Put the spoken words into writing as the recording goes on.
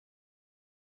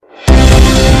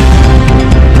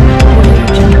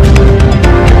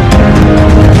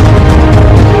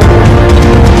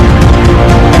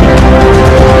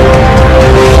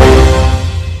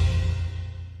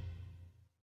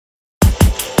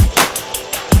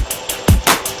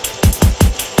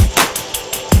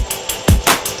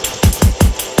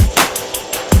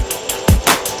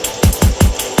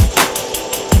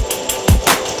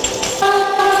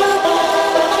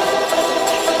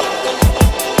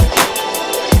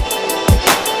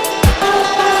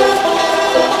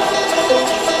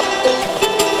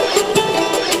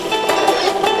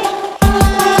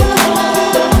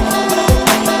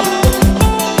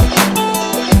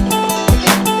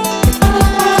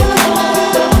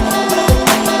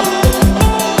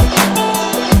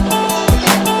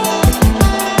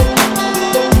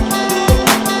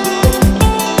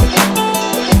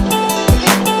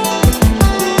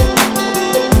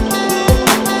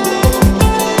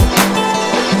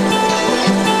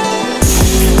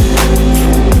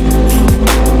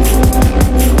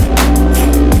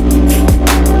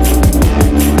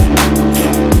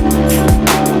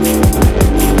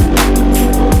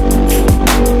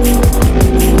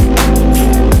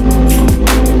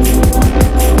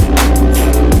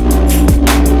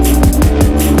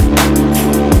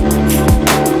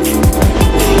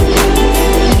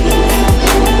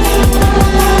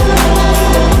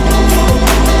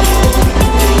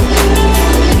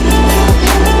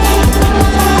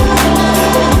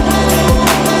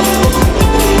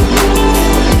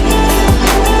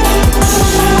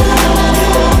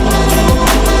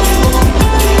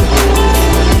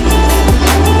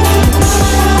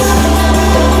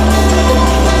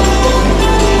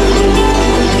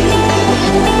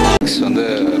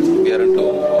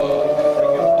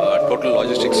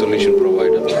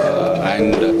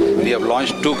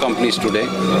companies today.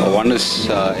 One is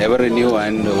EVERRENEW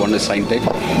and one is SCINNTC.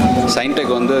 SCINNTC,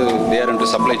 they are into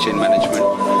supply chain management,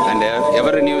 and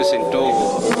EVERRENEW is into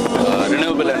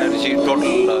renewable energy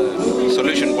total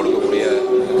solution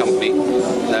company.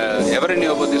 EVERRENEW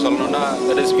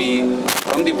that is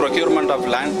from the procurement of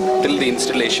land till the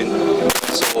installation.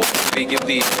 So we give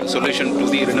the solution to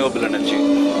the renewable energy.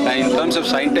 And in terms of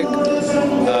SCINNTC,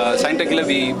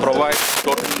 we provide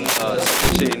total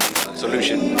supply chain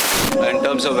solution in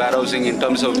terms of warehousing, in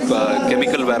terms of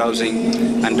chemical warehousing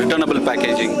and returnable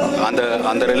packaging.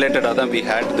 On the related we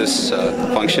had this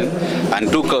function, and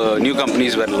two new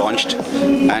companies were launched,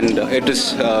 and it is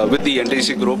with the NTC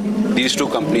Group. These two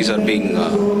companies are being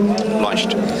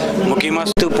launched. முக்கியமாக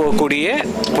போகக்கூடிய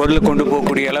பொருள் கொண்டு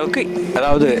போகக்கூடிய அளவுக்கு,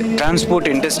 அதாவது transport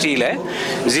இண்டஸ்ட்ரியில்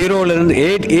 0லேருந்து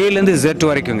ஏலேருந்து Z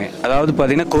வரைக்குங்க, அதாவது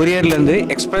பார்த்தீங்கன்னா கொரியர்லேருந்து,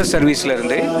 எக்ஸ்பிரஸ்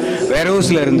சர்வீஸ்லேருந்து,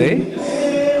 வேர்ஹவுஸ்லேருந்து,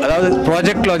 அதாவது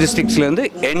project லாஜிஸ்டிக்ஸ்லேருந்து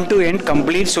end to end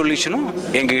complete சொல்யூஷனும்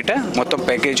எங்ககிட்ட மொத்தம்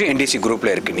பேக்கேஜும் NTC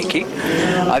குரூப்பில் இருக்குது இன்றைக்கி.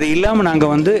 அது இல்லாமல்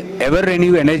நாங்கள் வந்து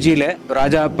EVERRENEW எனர்ஜியில்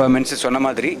ராஜா இப்போ மென்ஷன் சொன்ன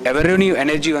மாதிரி EVERRENEW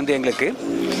எனர்ஜி வந்து எங்களுக்கு,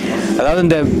 அதாவது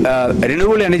இந்த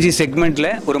ரினியூவல் எனர்ஜி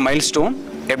செக்மெண்ட்டில் ஒரு மைல் ஸ்டோன்.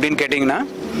 எப்படின்னு கேட்டிங்கன்னா,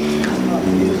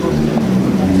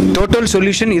 டோட்டல்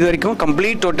சொல்யூஷன் இது வரைக்கும்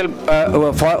கம்ப்ளீட் டோட்டல்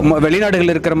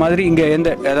வெளிநாடுகள் இருக்கிற மாதிரி இங்கே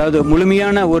அதாவது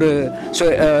முழுமையான ஒரு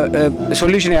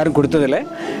சொல்யூஷன் யாரும் கொடுத்ததில்லை.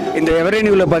 இந்த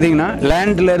EVERRENEWவில் பார்த்தீங்கன்னா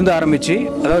லேண்ட்லேருந்து ஆரம்பித்து,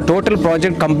 அதாவது total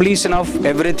project completion of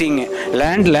every thing,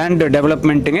 land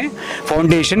டெவலப்மெண்ட்டுங்க,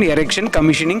 foundation, erection,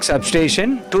 commissioning,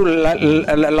 substation to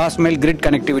last mile grid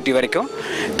connectivity வரைக்கும்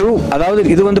அதாவது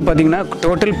இது வந்து பார்த்தீங்கன்னா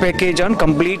டோட்டல் பேக்கேஜ் ஆன்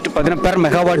கம்ப்ளீட் பார்த்தீங்கன்னா per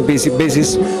megawatt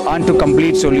basis on to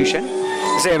complete solution.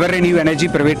 EVERRENEW Energy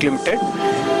Pvt Ltd.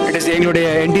 It is எங்களுடைய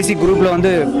NTC குரூப்பில் வந்து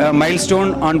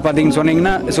milestone on பார்த்தீங்கன்னு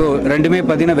சொன்னீங்கன்னா, ஸோ ரெண்டுமே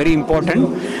பார்த்தீங்கன்னா வெரி இம்பார்ட்டன்ட்.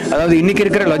 அதாவது இன்றைக்கி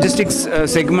இருக்கிற லாஜிஸ்டிக்ஸ்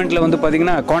செக்மெண்ட்டில் வந்து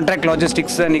பார்த்தீங்கன்னா கான்ட்ராக்ட்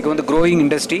லாஜிஸ்டிக்ஸ் இன்றைக்கி வந்து க்ரோயிங்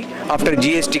இண்டஸ்ட்ரி ஆஃப்டர்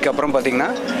GSTக்கு அப்புறம் பார்த்தீங்கன்னா.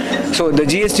 ஸோ இந்த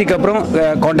GSTக்கு அப்புறம்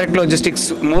கான்ட்ராக்ட் லாஜிஸ்டிக்ஸ்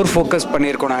மோர் ஃபோக்கஸ்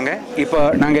பண்ணியிருக்கோம். இப்போ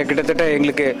நாங்கள் கிட்டத்தட்ட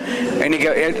எங்களுக்கு இன்றைக்கி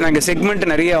நாங்கள் செக்மெண்ட்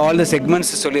நிறைய ஆல் த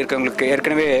செக்மெண்ட்ஸ் சொல்லியிருக்கோம். உங்களுக்கு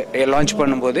ஏற்கனவே லான்ச்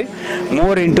பண்ணும்போது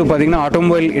மோர் இன்ட்டு பார்த்தீங்கன்னா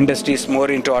ஆட்டோமொபைல் இண்டஸ்ட்ரீஸ்,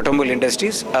 மோர் இன்ட்டு ஆட்டோமொபைல்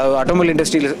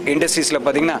இண்டஸ்ட்ரீஸில்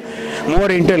பார்த்தீங்கன்னா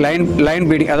மோர் இன்ட்டு லைன்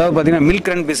பீடிங், அதாவது பார்த்தீங்கன்னா மில்க்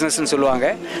ரன் பிஸ்னஸ்ன்னு சொல்லுவாங்க.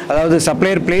 அதாவது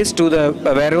supplier place to the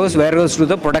warehouse to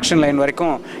the production line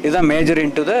வரைக்கும் இதுதான் major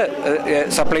into the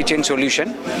supply chain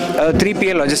solution. அதாவது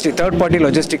 3PL லாஜிஸ்டிக், தேர்ட் பார்ட்டி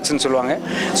லாஜிஸ்டிக்ஸ்ன்னு சொல்லுவாங்க.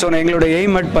 ஸோ எங்களோட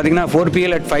எய்ம் அட் பார்த்தீங்கன்னா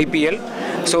 4PL at 5PL.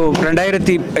 ஸோ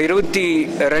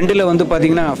 2022 வந்து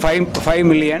பார்த்தீங்கன்னா 5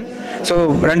 மில்லியன். ஸோ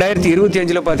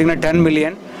 2025 பார்த்தீங்கன்னா 10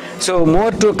 மில்லியன். ஸோ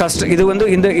மோர் டு இது வந்து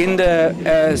இந்த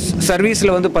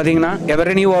சர்வீஸில் வந்து பார்த்தீங்கன்னா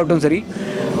EVERRENEW ஆகட்டும் சரி,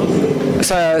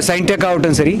 SCINNTC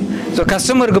ஆகட்டும் சரி, ஸோ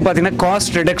கஸ்டமருக்கு பார்த்தீங்கன்னா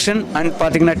காஸ்ட் ரிடக்ஷன் அண்ட்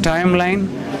பார்த்தீங்கன்னா டைம் லைன்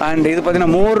அண்ட் இது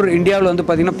பார்த்தீங்கன்னா மோர் இந்தியாவில் வந்து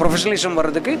பார்த்தீங்கன்னா ப்ரொஃபஷனலிசம்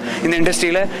வர்றதுக்கு இந்த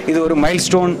இண்டஸ்ட்ரியில் இது ஒரு மைல்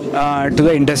ஸ்டோன் டு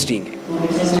த இண்டஸ்ட்ரிங்க.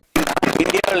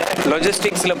 இந்தியாவில்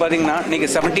லாஜிஸ்டிக்ஸில் பார்த்தீங்கன்னா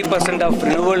நீங்கள் 70% ஆஃப்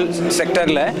ரினியூவல்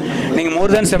செக்டரில் நீங்கள்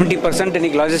மோர் தேன் 70%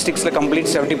 இன்றைக்கி லாஜிஸ்டிக்ஸில் கம்ப்ளீட்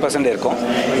 70% இருக்கும்.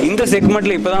 இந்த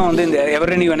செக்மெண்ட்டில் இப்போ தான் வந்து இந்த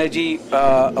EVERRENEW எனர்ஜி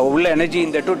உள்ள எனர்ஜி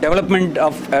இந்த டெவலப்மெண்ட்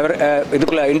ஆஃப்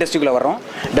இதுக்குள்ளே இண்டஸ்ட்ரிக்குள்ளே வரோம்.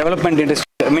 டெவலப்மெண்ட் இண்டஸ்ட்ரி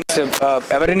மீன்ஸ்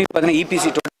EVERRENEW பார்த்தீங்கன்னா EPC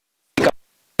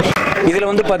இதில்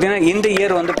வந்து பார்த்தீங்கன்னா இந்த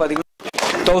இயர் வந்து பார்த்தீங்கன்னா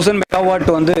 1000 மெகாவாட்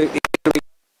வந்து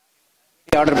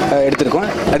ஆர்டர் எடுத்திருக்கோம்.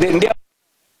 அது இந்தியா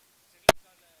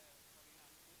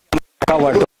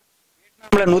மெகாவாட்டும்,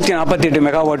 வியட்நாமில் 148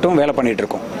 மெகாவாட்டும் வேலை பண்ணிட்டு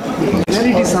இருக்கோம். Where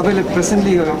it is available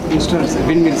presently, your instance,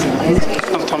 windmills?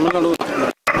 Tamil Nadu.